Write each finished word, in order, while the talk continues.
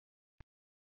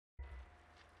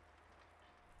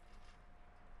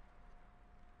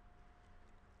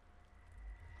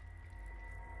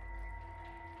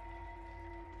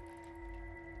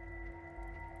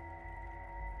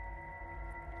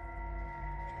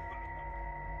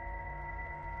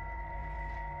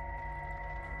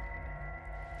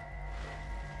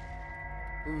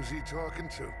Who's he talking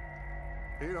to?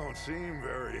 He don't seem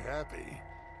very happy.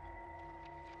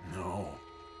 No.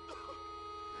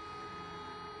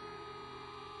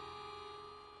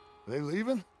 They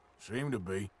leaving? Seem to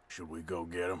be. Should we go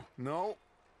get them? No.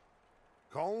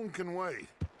 Colm can wait.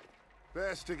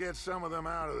 Best to get some of them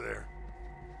out of there.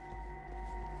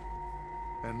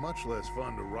 And much less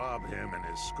fun to rob him and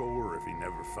his score if he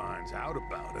never finds out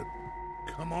about it.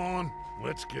 Come on,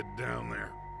 let's get down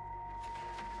there.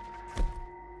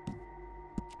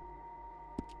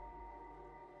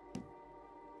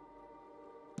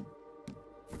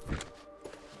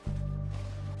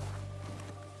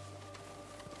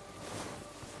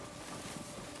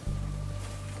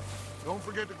 Don't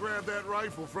forget to grab that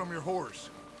rifle from your horse.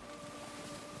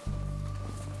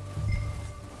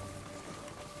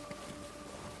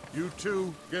 You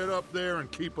two, get up there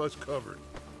and keep us covered.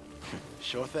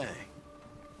 Sure thing.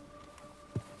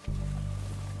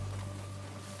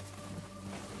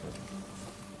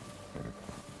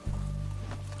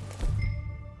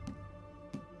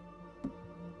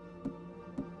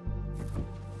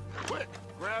 Quick,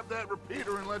 grab that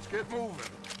repeater and let's get moving.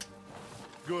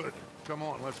 Good. Come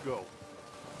on, let's go.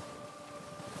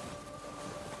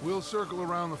 We'll circle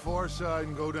around the far side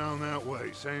and go down that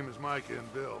way, same as Micah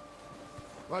and Bill.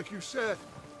 Like you said,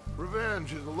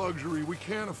 revenge is a luxury we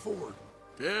can't afford.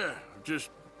 Yeah, just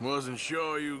wasn't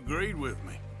sure you agreed with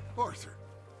me. Arthur.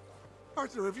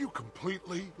 Arthur, have you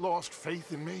completely lost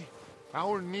faith in me?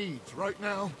 Our needs right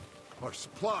now are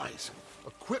supplies,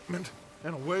 equipment,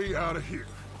 and a way out of here.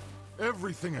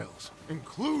 Everything else,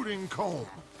 including Colm,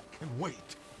 can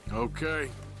wait. Okay.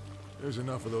 There's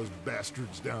enough of those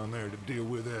bastards down there to deal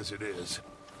with as it is.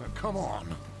 Now, come on.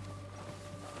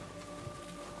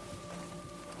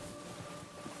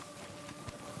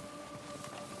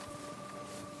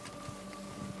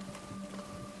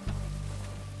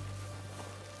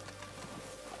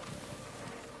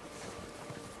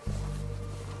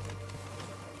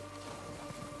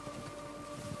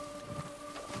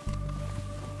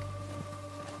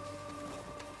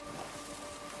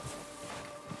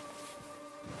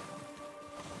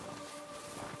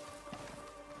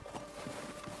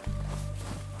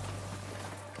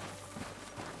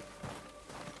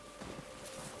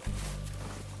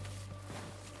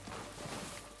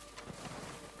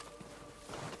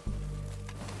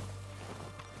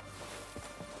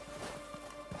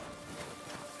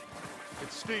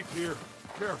 It's steep here.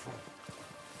 Careful.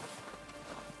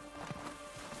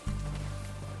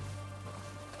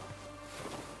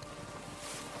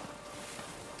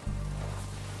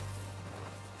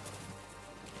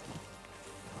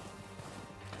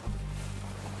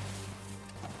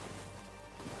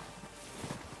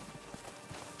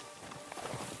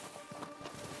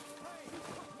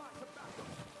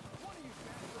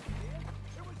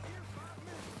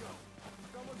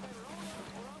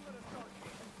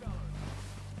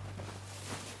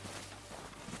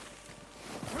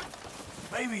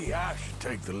 Maybe I should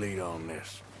take the lead on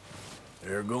this.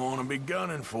 They're going to be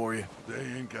gunning for you. They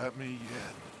ain't got me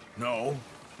yet. No,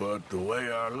 but the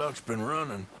way our luck's been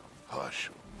running...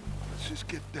 Hush. Let's just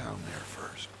get down there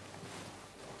first.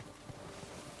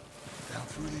 Down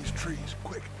through these trees,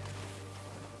 quick.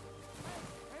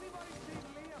 Anybody seen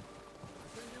Liam?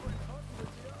 Then you went hunting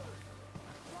with the others.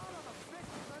 Son of a bitch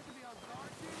is meant to be on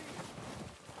guard duty.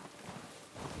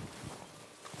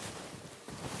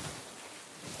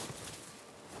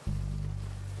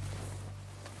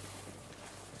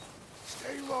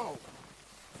 Stay low.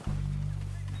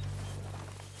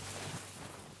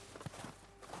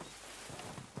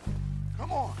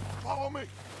 Come on, follow me.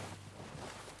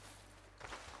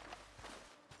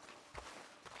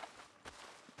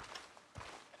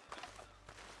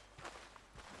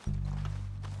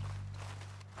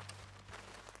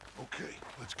 Okay,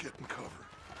 let's get in cover.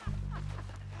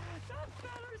 That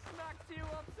feller smacked you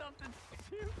up something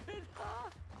stupid, huh?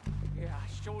 Yeah,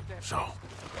 I showed that. So,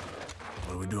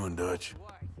 what are we doing, Dutch?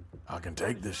 I can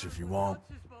take this if you want.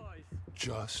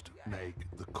 Just make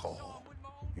the call.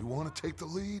 You want to take the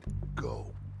lead?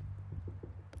 Go.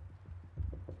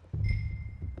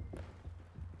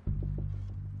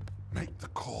 Make the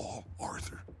call,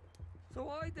 Arthur. So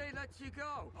why'd they let you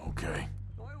go? Okay,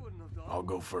 I wouldn't have done. I'll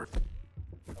go first.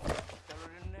 Fella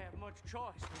didn't have much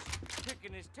choice. Was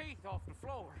picking his teeth off the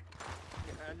floor.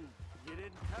 And you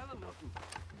didn't tell him nothing.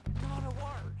 Not a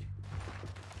word.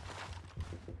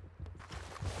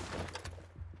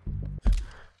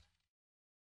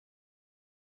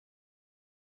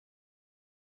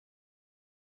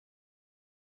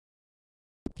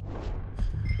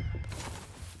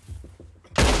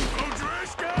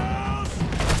 O'Driscolls!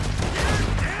 You're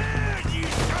dead, you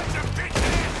sons of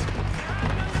bitches!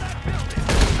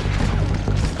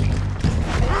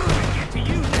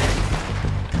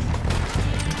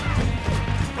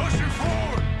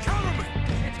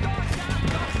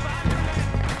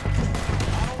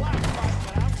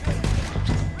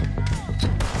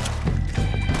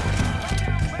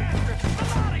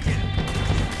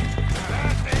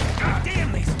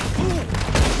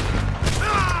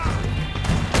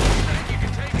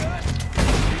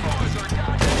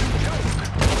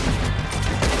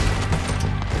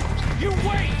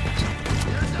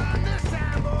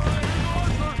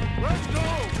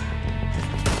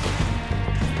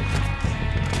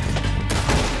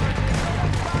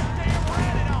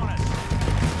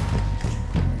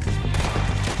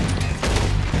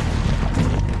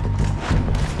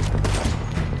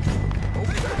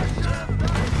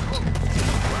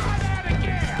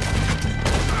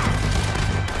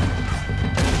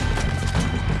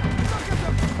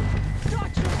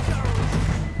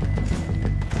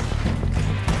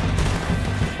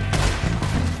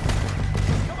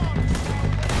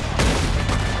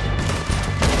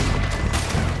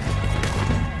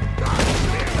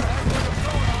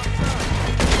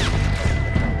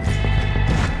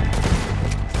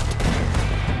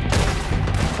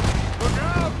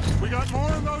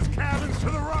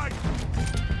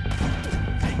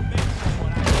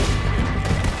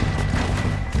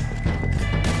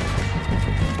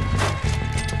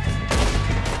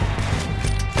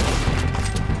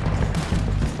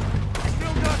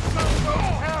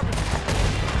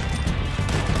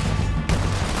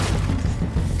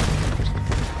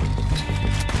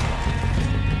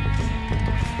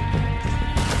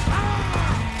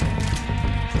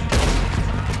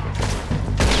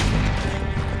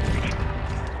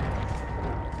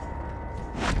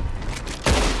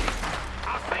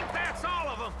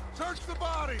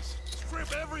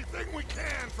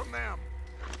 from them.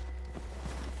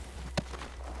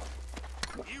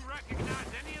 You recognize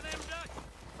any of them, Dutch?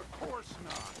 Of course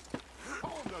not.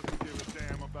 Paul doesn't give a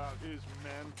damn about his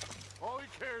men. All he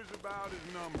cares about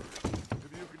is numbers.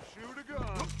 If you can shoot a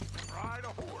gun, ride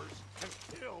a horse,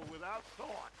 and kill without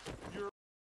thought, you're